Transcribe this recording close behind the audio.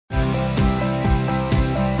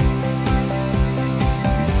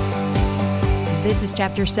This is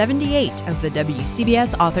Chapter 78 of the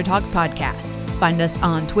WCBS Author Talks podcast. Find us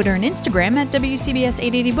on Twitter and Instagram at WCBS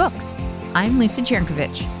 880 Books. I'm Lisa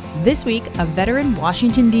Chernkovich. This week, a veteran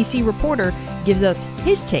Washington, D.C. reporter gives us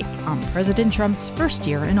his take on President Trump's first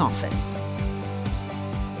year in office.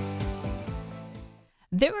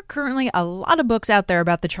 There are currently a lot of books out there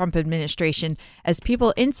about the Trump administration as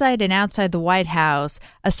people inside and outside the White House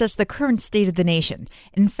assess the current state of the nation.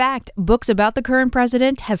 In fact, books about the current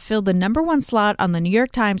president have filled the #1 slot on the New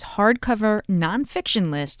York Times hardcover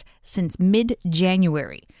nonfiction list since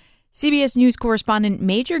mid-January. CBS News correspondent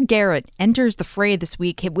Major Garrett enters the fray this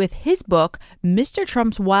week with his book, Mr.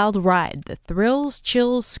 Trump's Wild Ride, The Thrills,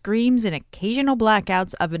 Chills, Screams, and Occasional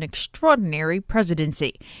Blackouts of an Extraordinary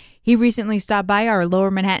Presidency. He recently stopped by our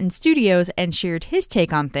Lower Manhattan studios and shared his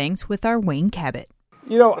take on things with our Wayne Cabot.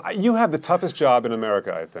 You know, you have the toughest job in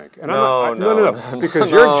America, I think. And No.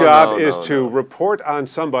 Because your job is to report on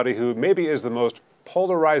somebody who maybe is the most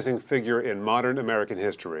polarizing figure in modern American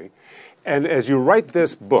history. And as you write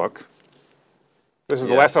this book, this is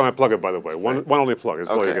the last time I plug it, by the way. One only plug.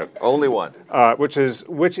 It's all you get. Only one. Which is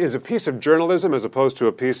a piece of journalism as opposed to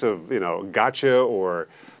a piece of, gotcha or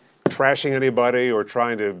trashing anybody or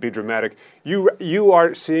trying to be dramatic. You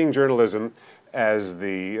are seeing journalism as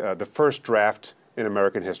the first draft in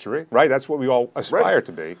American history, right? That's what we all aspire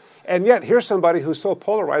to be. And yet, here's somebody who's so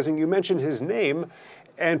polarizing. You mention his name,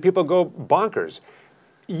 and people go bonkers.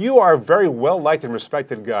 You are a very well-liked and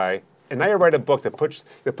respected guy, and now you write a book that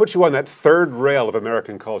puts you on that third rail of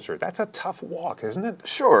American culture. That's a tough walk, isn't it?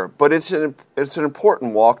 Sure, but it's an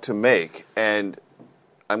important walk to make, and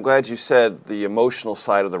I'm glad you said the emotional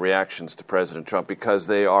side of the reactions to President Trump because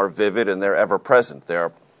they are vivid and they're ever present. They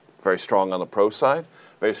are very strong on the pro side,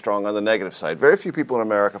 very strong on the negative side. Very few people in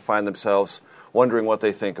America find themselves wondering what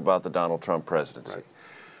they think about the Donald Trump presidency. Right.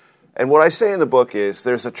 And what I say in the book is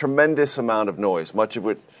there's a tremendous amount of noise, much of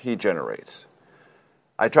it he generates.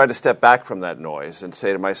 I try to step back from that noise and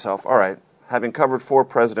say to myself, all right, having covered 4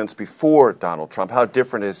 presidents before Donald Trump, how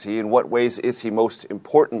different is he? In what ways is he most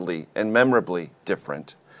importantly and memorably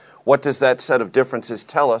different? What does that set of differences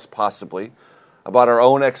tell us, possibly, about our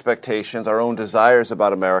own expectations, our own desires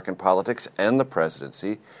about American politics and the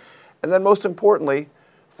presidency? And then most importantly,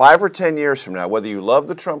 5 or 10 years from now, whether you love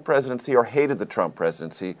the Trump presidency or hated the Trump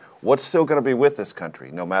presidency, what's still going to be with this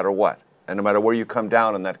country, no matter what, and no matter where you come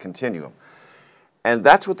down in that continuum? And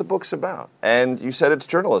that's what the book's about. And you said it's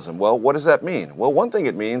journalism. Well, what does that mean? Well, one thing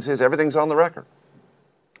it means is everything's on the record.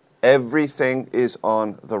 Everything is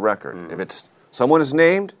on the record. If someone is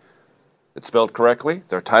named, it's spelled correctly,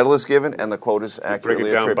 their title is given, and the quote is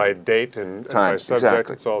accurately attributed. Break it down by date and by subject,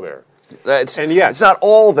 exactly. It's all there. It's not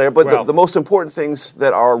all there, but the most important things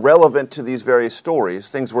that are relevant to these various stories,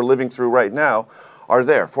 things we're living through right now, are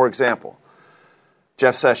there. For example,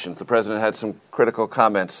 Jeff Sessions, the president had some critical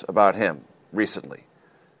comments about him recently.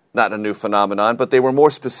 Not a new phenomenon, but they were more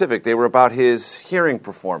specific. They were about his hearing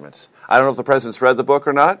performance. I don't know if the president's read the book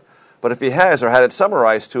or not, but if he has or had it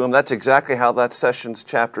summarized to him, that's exactly how that Sessions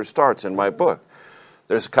chapter starts in my book.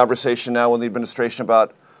 There's a conversation now in the administration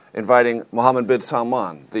about inviting Mohammed bin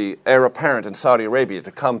Salman, the heir apparent in Saudi Arabia,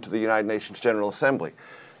 to come to the United Nations General Assembly.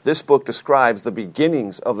 This book describes the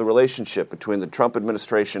beginnings of the relationship between the Trump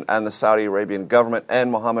administration and the Saudi Arabian government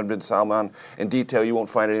and Mohammed bin Salman in detail you won't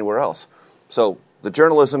find anywhere else. So the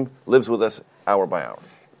journalism lives with us hour by hour.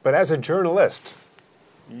 But as a journalist,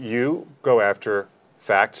 you go after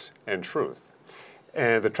facts and truth.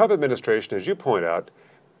 And the Trump administration, as you point out,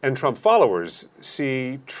 and Trump followers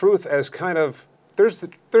see truth as kind of,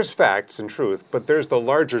 there's facts and truth, but there's the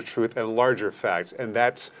larger truth and larger facts. And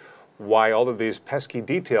that's why all of these pesky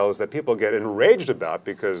details that people get enraged about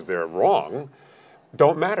because they're wrong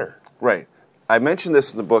don't matter. Right. I mentioned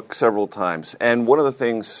this in the book several times. And one of the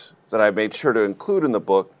things that I made sure to include in the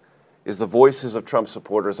book is the voices of Trump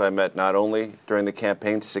supporters I met not only during the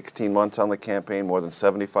campaign, 16 months on the campaign, more than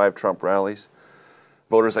 75 Trump rallies,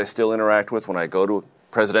 voters I still interact with when I go to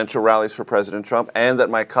presidential rallies for President Trump, and that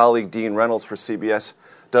my colleague Dean Reynolds for CBS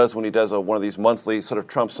does when he does one of these monthly sort of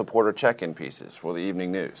Trump supporter check-in pieces for the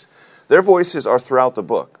evening news. Their voices are throughout the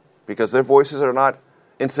book because their voices are not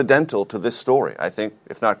incidental to this story. I think,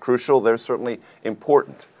 if not crucial, they're certainly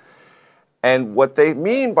important. And what they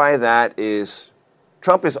mean by that is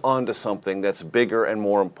Trump is onto something that's bigger and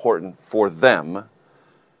more important for them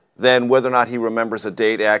than whether or not he remembers a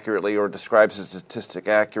date accurately or describes a statistic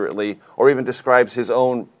accurately or even describes his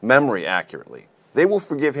own memory accurately. They will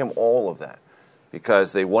forgive him all of that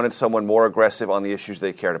because they wanted someone more aggressive on the issues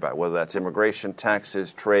they cared about, whether that's immigration,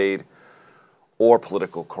 taxes, trade, or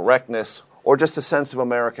political correctness, or just a sense of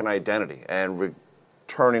American identity and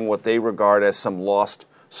returning what they regard as some lost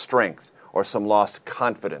strength or some lost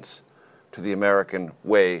confidence to the American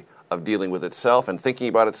way of dealing with itself and thinking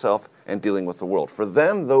about itself and dealing with the world. For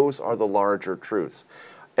them, those are the larger truths.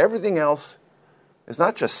 Everything else is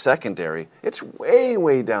not just secondary, it's way,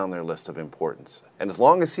 way down their list of importance. And as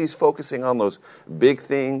long as he's focusing on those big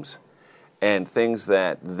themes and things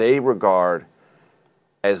that they regard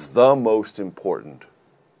as the most important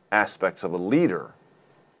aspects of a leader,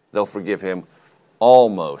 they'll forgive him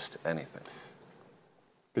almost anything.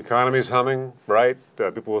 The economy's humming, right?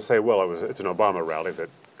 People will say, well, it's an Obama rally that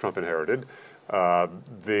Trump inherited.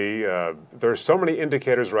 There's so many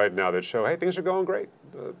indicators right now that show, hey, things are going great.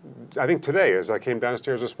 I think today, as I came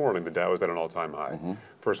downstairs this morning, the Dow was at an all-time high,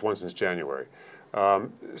 first one since January.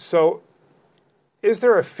 So is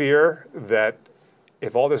there a fear that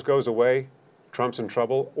if all this goes away, Trump's in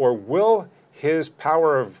trouble? Or will his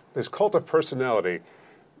cult of personality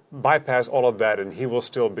bypass all of that and he will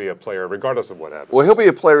still be a player regardless of what happens? Well, he'll be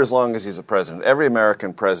a player as long as he's a president. Every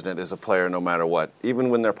American president is a player no matter what, even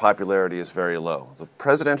when their popularity is very low. The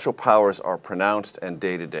presidential powers are pronounced and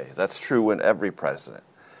day-to-day. That's true in every president.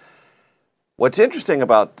 What's interesting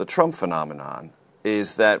about the Trump phenomenon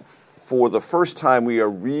is that for the first time we are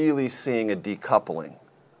really seeing a decoupling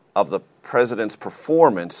of the president's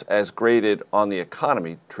performance as graded on the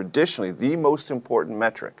economy, traditionally the most important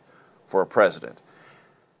metric for a president.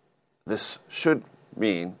 This should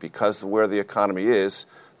mean, because of where the economy is,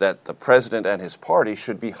 that the president and his party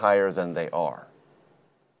should be higher than they are.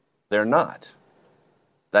 They're not.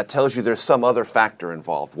 That tells you there's some other factor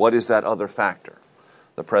involved. What is that other factor?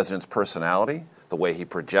 The president's personality, the way he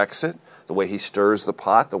projects it, the way he stirs the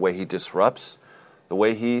pot, the way he disrupts, the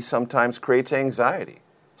way he sometimes creates anxiety,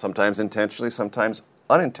 sometimes intentionally, sometimes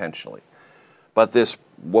unintentionally. But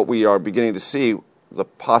what we are beginning to see, the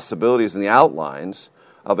possibilities and the outlines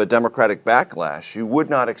of a Democratic backlash you would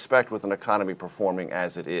not expect with an economy performing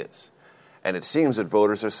as it is. And it seems that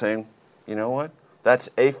voters are saying, you know what, that's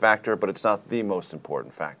a factor, but it's not the most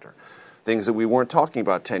important factor. Things that we weren't talking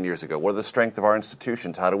about 10 years ago. What are the strength of our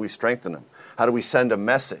institutions? How do we strengthen them? How do we send a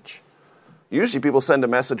message? Usually people send a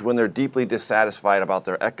message when they're deeply dissatisfied about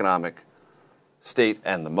their economic state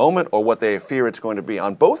and the moment or what they fear it's going to be.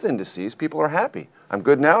 On both indices, people are happy. I'm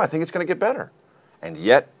good now. I think it's going to get better. And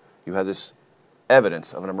yet you have this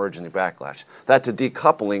evidence of an emerging backlash. That's a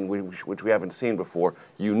decoupling which we haven't seen before,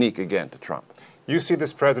 unique again to Trump. You see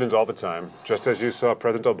this president all the time, just as you saw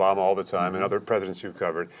President Obama all the time and other presidents you've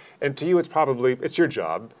covered. And to you, it's your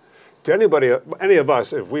job. To any of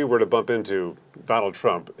us, if we were to bump into Donald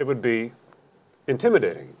Trump, it would be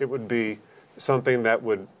intimidating. It would be something that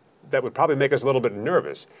would probably make us a little bit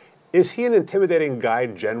nervous. Is he an intimidating guy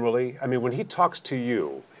generally? I mean, when he talks to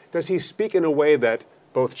you, does he speak in a way that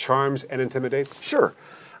both charms and intimidates? Sure.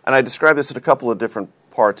 And I describe this in a couple of different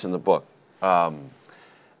parts in the book.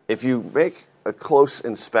 If you make a close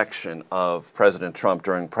inspection of President Trump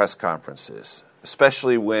during press conferences,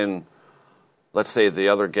 especially when, let's say, the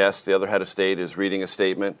other guest, the other head of state, is reading a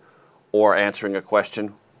statement or answering a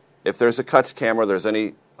question, if there's a cuts camera, there's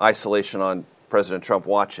any isolation on President Trump,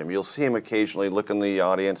 watch him. You'll see him occasionally look in the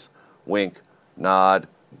audience, wink, nod,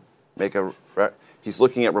 he's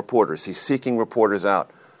looking at reporters. He's seeking reporters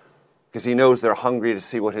out because he knows they're hungry to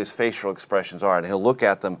see what his facial expressions are. And he'll look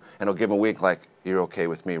at them and he'll give them a wink like, you're okay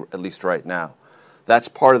with me, at least right now. That's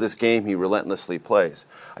part of this game he relentlessly plays.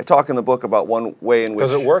 I talk in the book about one way in which...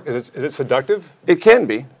 Does it work? Is it seductive? It can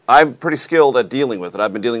be. I'm pretty skilled at dealing with it.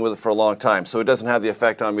 I've been dealing with it for a long time. So it doesn't have the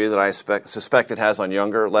effect on me that I suspect it has on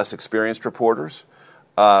younger, less experienced reporters.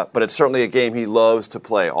 But it's certainly a game he loves to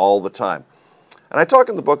play all the time. And I talk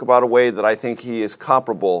in the book about a way that I think he is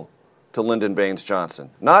comparable to Lyndon Baines Johnson.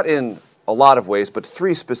 Not in a lot of ways, but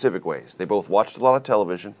three specific ways. They both watched a lot of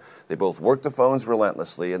television, they both worked the phones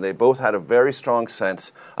relentlessly, and they both had a very strong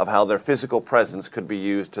sense of how their physical presence could be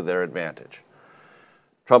used to their advantage.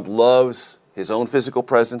 Trump loves his own physical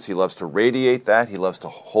presence. He loves to radiate that. He loves to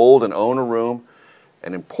hold and own a room.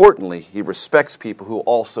 And importantly, he respects people who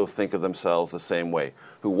also think of themselves the same way,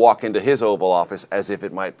 who walk into his Oval Office as if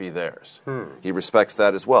it might be theirs. He respects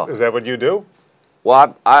that as well. Is that what you do?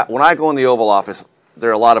 Well, when I go in the Oval Office, there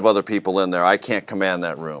are a lot of other people in there. I can't command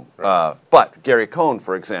that room. Right. But Gary Cohn,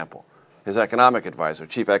 for example, his economic advisor,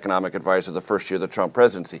 chief economic advisor the first year of the Trump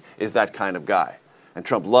presidency, is that kind of guy. And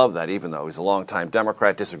Trump loved that, even though he's a longtime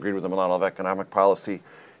Democrat, disagreed with him on a lot of economic policy.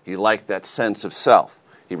 He liked that sense of self.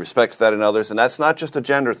 He respects that in others, and that's not just a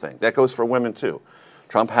gender thing. That goes for women, too.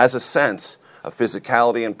 Trump has a sense of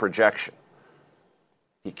physicality and projection.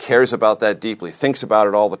 He cares about that deeply, thinks about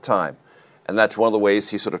it all the time. And that's one of the ways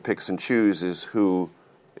he sort of picks and chooses who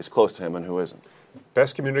is close to him and who isn't.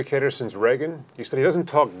 best communicator since Reagan? You said he doesn't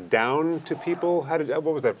talk down to people. What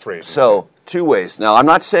was that phrase? So, two ways. Now, I'm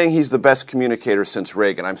not saying he's the best communicator since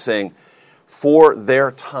Reagan. I'm saying for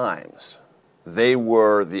their times, they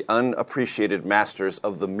were the unappreciated masters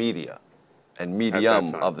of the media and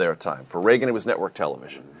medium of their time. For Reagan, it was network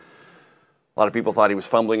television. A lot of people thought he was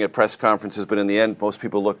fumbling at press conferences, but in the end, most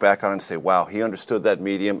people look back on it and say, wow, he understood that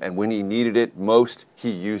medium, and when he needed it most,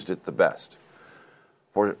 he used it the best.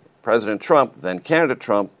 For President Trump, then candidate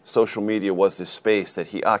Trump, social media was this space that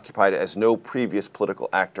he occupied as no previous political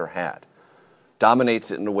actor had.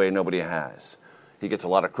 Dominates it in a way nobody has. He gets a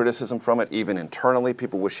lot of criticism from it, even internally.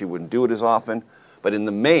 People wish he wouldn't do it as often. But in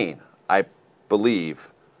the main, I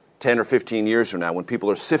believe, 10 or 15 years from now, when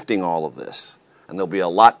people are sifting all of this, and there'll be a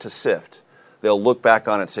lot to sift, they'll look back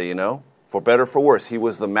on it and say, you know, for better or for worse, he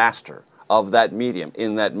was the master of that medium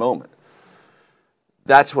in that moment.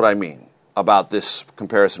 That's what I mean about this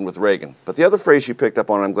comparison with Reagan. But the other phrase you picked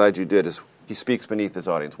up on, I'm glad you did, is he speaks beneath his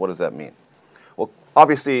audience. What does that mean? Well,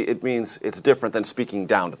 obviously it means it's different than speaking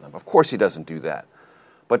down to them. Of course he doesn't do that.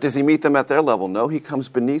 But does he meet them at their level? No, he comes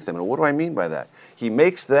beneath them. And what do I mean by that? He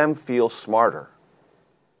makes them feel smarter.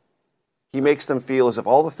 He makes them feel as if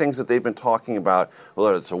all the things that they've been talking about,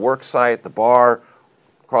 whether it's a work site, the bar,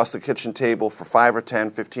 across the kitchen table for 5 or 10,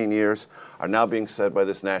 15 years, are now being said by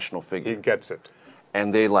this national figure. He gets it.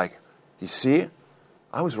 And they you see,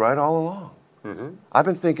 I was right all along. Mm-hmm. I've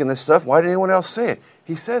been thinking this stuff. Why didn't anyone else say it?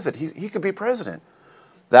 He says it. He could be president.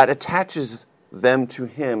 That attaches them to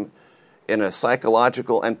him in a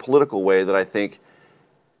psychological and political way that I think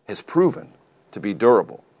has proven to be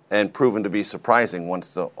durable and proven to be surprising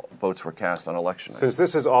once the votes were cast on election night. Since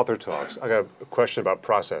this is Author Talks, I got a question about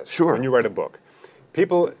process. Sure. When you write a book,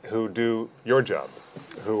 people who do your job,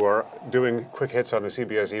 who are doing quick hits on the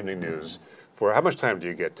CBS Evening News, for how much time do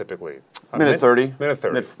you get typically? Minute 30. Minute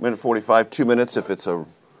 30. Minute 45, 2 minutes if it's a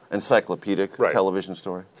encyclopedic television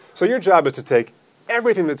story. So your job is to take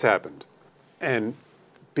everything that's happened and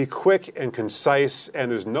be quick and concise,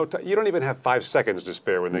 and there's no you don't even have 5 seconds to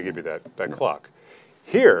spare when they give you that clock.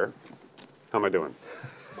 Here, how am I doing?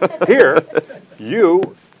 Here,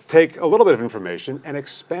 you take a little bit of information and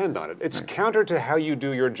expand on it. It's counter to how you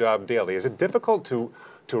do your job daily. Is it difficult to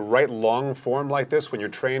write long form like this when you're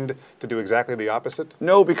trained to do exactly the opposite?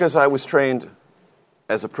 No, because I was trained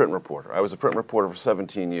as a print reporter. I was a print reporter for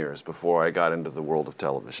 17 years before I got into the world of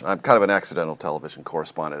television. I'm kind of an accidental television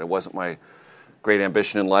correspondent. It wasn't my great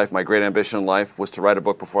ambition in life. My great ambition in life was to write a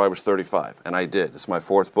book before I was 35, and I did. It's my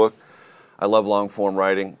 4th book. I love long-form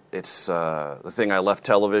writing. It's the thing I left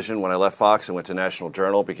television when I left Fox and went to National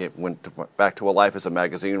Journal, went back to a life as a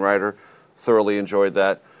magazine writer, thoroughly enjoyed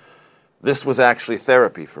that. This was actually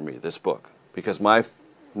therapy for me, this book, because my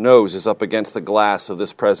nose is up against the glass of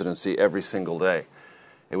this presidency every single day.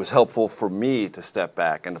 It was helpful for me to step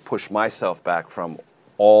back and to push myself back from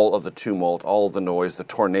all of the tumult, all of the noise, the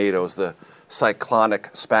tornadoes, the cyclonic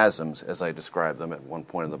spasms, as I described them at one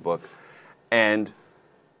point in the book, and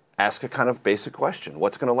ask a kind of basic question.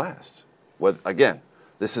 What's going to last? Again,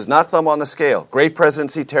 this is not thumb on the scale. Great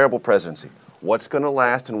presidency, terrible presidency. What's going to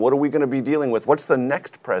last, and what are we going to be dealing with? What's the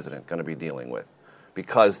next president going to be dealing with?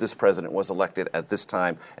 Because this president was elected at this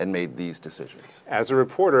time and made these decisions. As a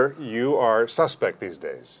reporter, you are suspect these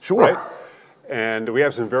days. Sure. Right? And we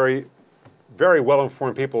have some very, very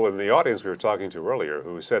well-informed people in the audience we were talking to earlier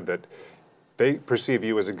who said that they perceive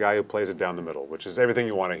you as a guy who plays it down the middle, which is everything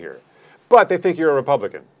you want to hear. But they think you're a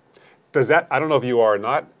Republican. Does that, I don't know if you are or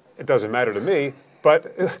not, it doesn't matter to me, but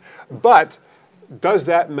does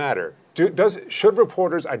that matter? Should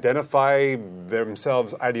reporters identify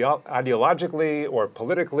themselves ideologically or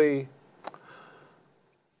politically?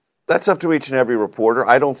 That's up to each and every reporter.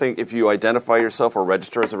 I don't think if you identify yourself or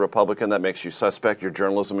register as a Republican, that makes you suspect. Your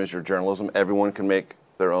journalism is your journalism. Everyone can make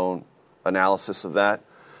their own analysis of that.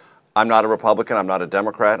 I'm not a Republican. I'm not a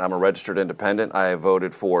Democrat. I'm a registered independent. I have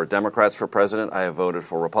voted for Democrats for president. I have voted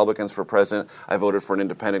for Republicans for president. I voted for an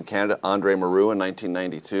independent candidate, Andre Maru, in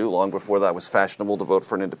 1992. Long before that was fashionable to vote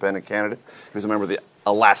for an independent candidate. He was a member of the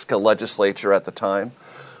Alaska legislature at the time.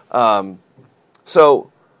 So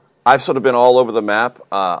I've sort of been all over the map.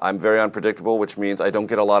 I'm very unpredictable, which means I don't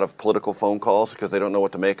get a lot of political phone calls because they don't know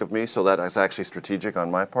what to make of me. So that is actually strategic on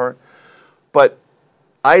my part. But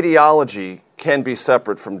ideology can be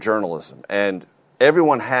separate from journalism, and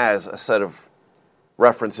everyone has a set of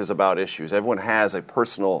references about issues. Everyone has a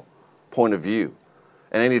personal point of view,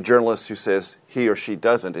 and any journalist who says he or she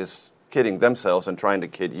doesn't is kidding themselves and trying to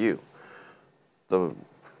kid you. The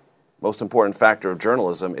most important factor of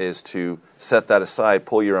journalism is to set that aside,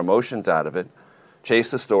 pull your emotions out of it,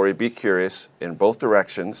 chase the story, be curious in both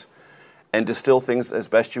directions, and distill things as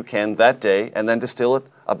best you can that day, and then distill it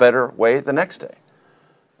a better way the next day.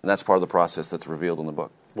 And that's part of the process that's revealed in the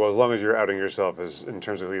book. Well, as long as you're outing yourself as in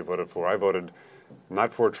terms of who you voted for, I voted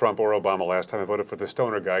not for Trump or Obama last time. I voted for the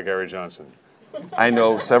stoner guy, Gary Johnson. I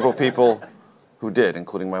know several people who did,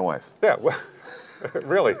 including my wife. Yeah, well,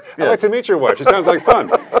 really? Yes. I'd like to meet your wife. She sounds like fun.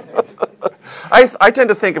 I tend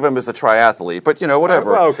to think of him as a triathlete, but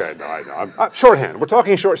whatever. Well, okay, no, I know. I'm shorthand. We're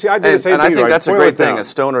talking short. See, I did the same and thing. I think that's a boil great it down. thing, a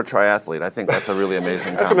stoner triathlete. I think that's a really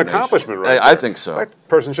amazing That's an combination. accomplishment, right? I think so. That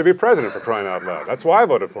person should be president, for crying out loud. That's why I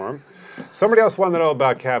voted for him. Somebody else wanted to know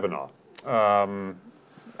about Kavanaugh.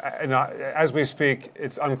 As we speak,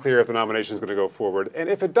 it's unclear if the nomination is going to go forward, and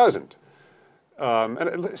if it doesn't,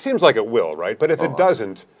 and it seems like it will, right? But if it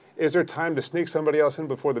doesn't, is there time to sneak somebody else in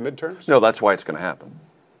before the midterms? No, that's why it's going to happen.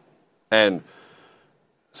 And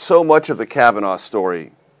so much of the Kavanaugh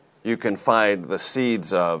story you can find the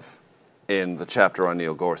seeds of in the chapter on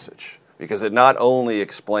Neil Gorsuch, because it not only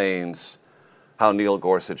explains how Neil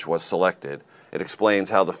Gorsuch was selected, it explains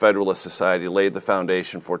how the Federalist Society laid the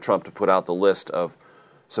foundation for Trump to put out the list of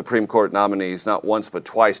Supreme Court nominees not once but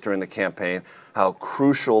twice during the campaign, how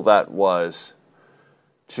crucial that was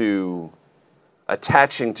to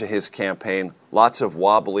attaching to his campaign lots of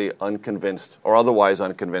wobbly, unconvinced, or otherwise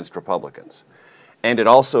unconvinced Republicans. And it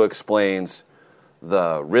also explains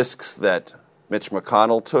the risks that Mitch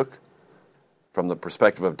McConnell took from the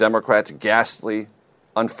perspective of Democrats, ghastly,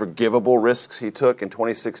 unforgivable risks he took in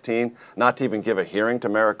 2016, not to even give a hearing to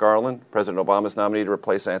Merrick Garland, President Obama's nominee to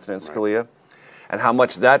replace Antonin Scalia, and how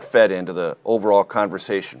much that fed into the overall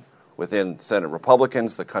conversation within Senate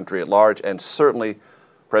Republicans, the country at large, and certainly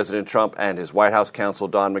President Trump and his White House counsel,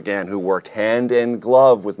 Don McGahn, who worked hand in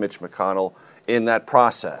glove with Mitch McConnell in that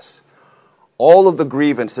process. All of the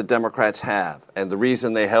grievance that Democrats have, and the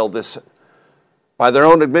reason they held this, by their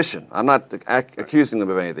own admission, I'm not accusing them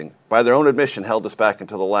of anything, by their own admission held this back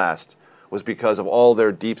until the last, was because of all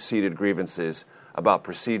their deep-seated grievances about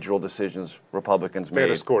procedural decisions Republicans made. They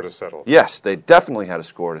had a score to settle. Yes, they definitely had a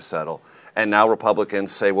score to settle. And now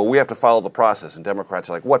Republicans say, well, we have to follow the process. And Democrats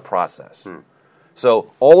are like, what process?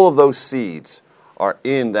 So all of those seeds are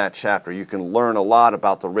in that chapter. You can learn a lot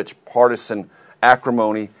about the rich partisan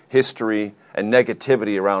acrimony, history, and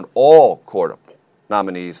negativity around all court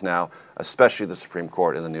nominees now, especially the Supreme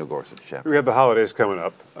Court in the Neil Gorsuch chapter. We have the holidays coming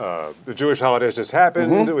up. The Jewish holidays just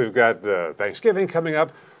happened. We've got the Thanksgiving coming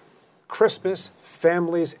up. Christmas,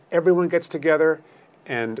 families, everyone gets together.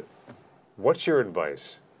 And what's your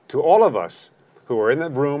advice to all of us who are in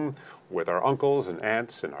that room with our uncles and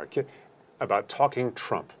aunts and our kids about talking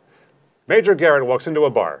Trump? Major Garrett walks into a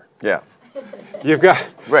bar. Yeah. You've got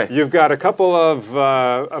Right. a couple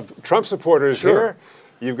of Trump supporters Sure. here.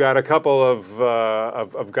 You've got a couple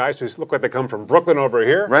of guys who look like they come from Brooklyn over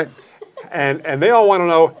here. Right. And they all want to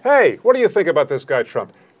know, hey, what do you think about this guy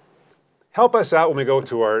Trump? Help us out when we go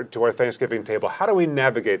to our Thanksgiving table. How do we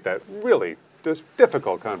navigate that really just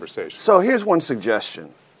difficult conversation? So here's one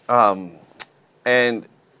suggestion. And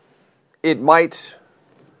it might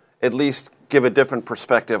at least give a different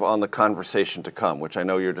perspective on the conversation to come, which I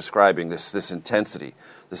know you're describing, this intensity,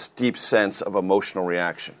 this deep sense of emotional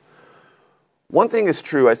reaction. One thing is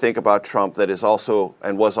true, I think, about Trump that is also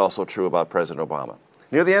and was also true about President Obama.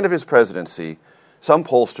 Near the end of his presidency, some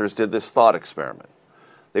pollsters did this thought experiment.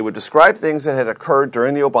 They would describe things that had occurred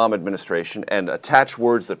during the Obama administration and attach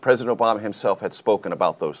words that President Obama himself had spoken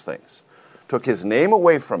about those things. Took his name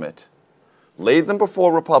away from it, laid them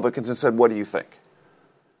before Republicans and said, what do you think?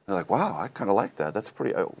 They're like, wow, I kind of like that. That's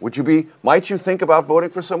pretty, might you think about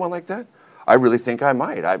voting for someone like that? I really think I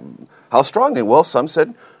might. How strongly? Well, some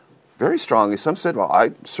said very strongly. Some said, well,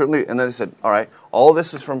 I certainly, and then they said, all right, all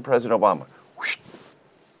this is from President Obama. Whoosh,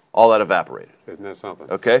 all that evaporated. Isn't that something?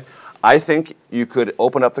 Okay? I think you could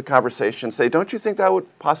open up the conversation and say, don't you think that would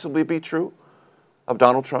possibly be true of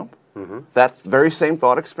Donald Trump? That very same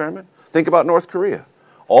thought experiment? Think about North Korea.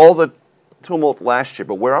 All the tumult last year,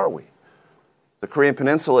 but where are we? The Korean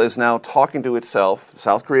Peninsula is now talking to itself,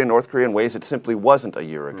 South Korea and North Korea, in ways it simply wasn't a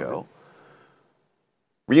year ago.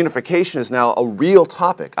 Reunification is now a real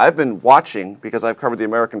topic. I've been watching, because I've covered the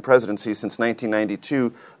American presidency since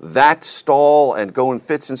 1992, that stall and go in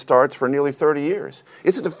fits and starts for nearly 30 years.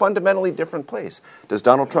 It's a fundamentally different place. Does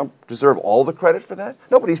Donald Trump deserve all the credit for that?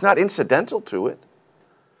 No, but he's not incidental to it.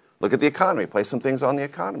 Look at the economy. Play some things on the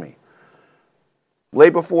economy. Lay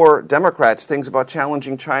before Democrats things about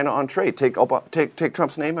challenging China on trade. Take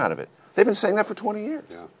Trump's name out of it. They've been saying that for 20 years.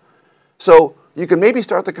 Yeah. So you can maybe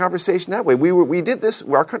start the conversation that way. We did this,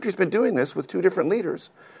 our country's been doing this with two different leaders.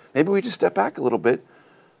 Maybe we just step back a little bit,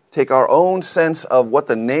 take our own sense of what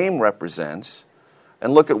the name represents,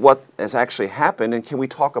 and look at what has actually happened, and can we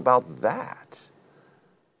talk about that?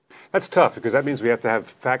 That's tough because that means we have to have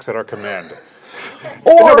facts at our command.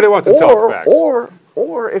 Nobody wants to talk facts.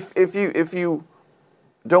 Or if you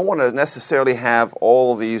don't want to necessarily have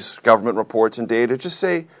all these government reports and data, just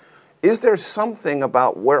say, is there something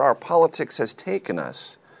about where our politics has taken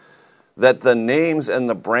us that the names and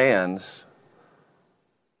the brands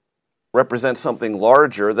represent something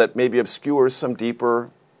larger that maybe obscures some deeper,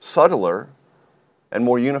 subtler, and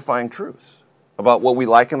more unifying truths about what we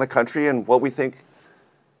like in the country and what we think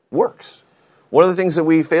works? One of the things that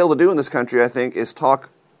we fail to do in this country, I think, is talk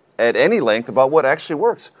at any length about what actually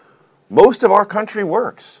works. Most of our country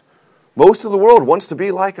works. Most of the world wants to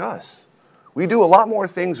be like us. We do a lot more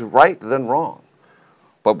things right than wrong.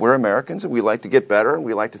 But we're Americans, and we like to get better, and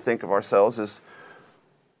we like to think of ourselves as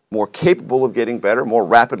more capable of getting better, more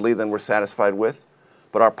rapidly than we're satisfied with.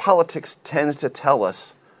 But our politics tends to tell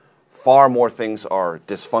us far more things are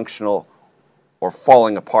dysfunctional or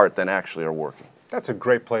falling apart than actually are working. That's a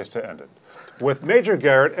great place to end it. With Major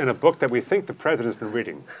Garrett and a book that we think the president's been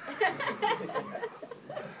reading.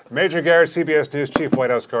 Major Garrett, CBS News Chief White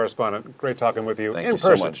House Correspondent. Great talking with you in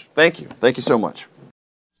person. So much. Thank you. Thank you so much.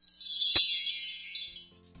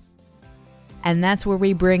 And that's where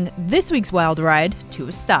we bring this week's Wild Ride to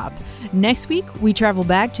a stop. Next week, we travel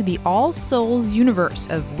back to the All Souls universe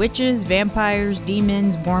of witches, vampires,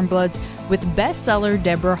 demons, warm bloods with bestseller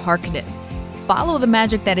Deborah Harkness. Follow the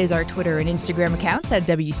magic that is our Twitter and Instagram accounts at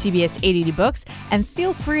WCBS 880 Books, and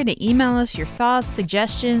feel free to email us your thoughts,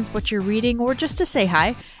 suggestions, what you're reading, or just to say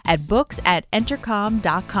hi at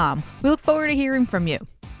books@entercom.com. We look forward to hearing from you.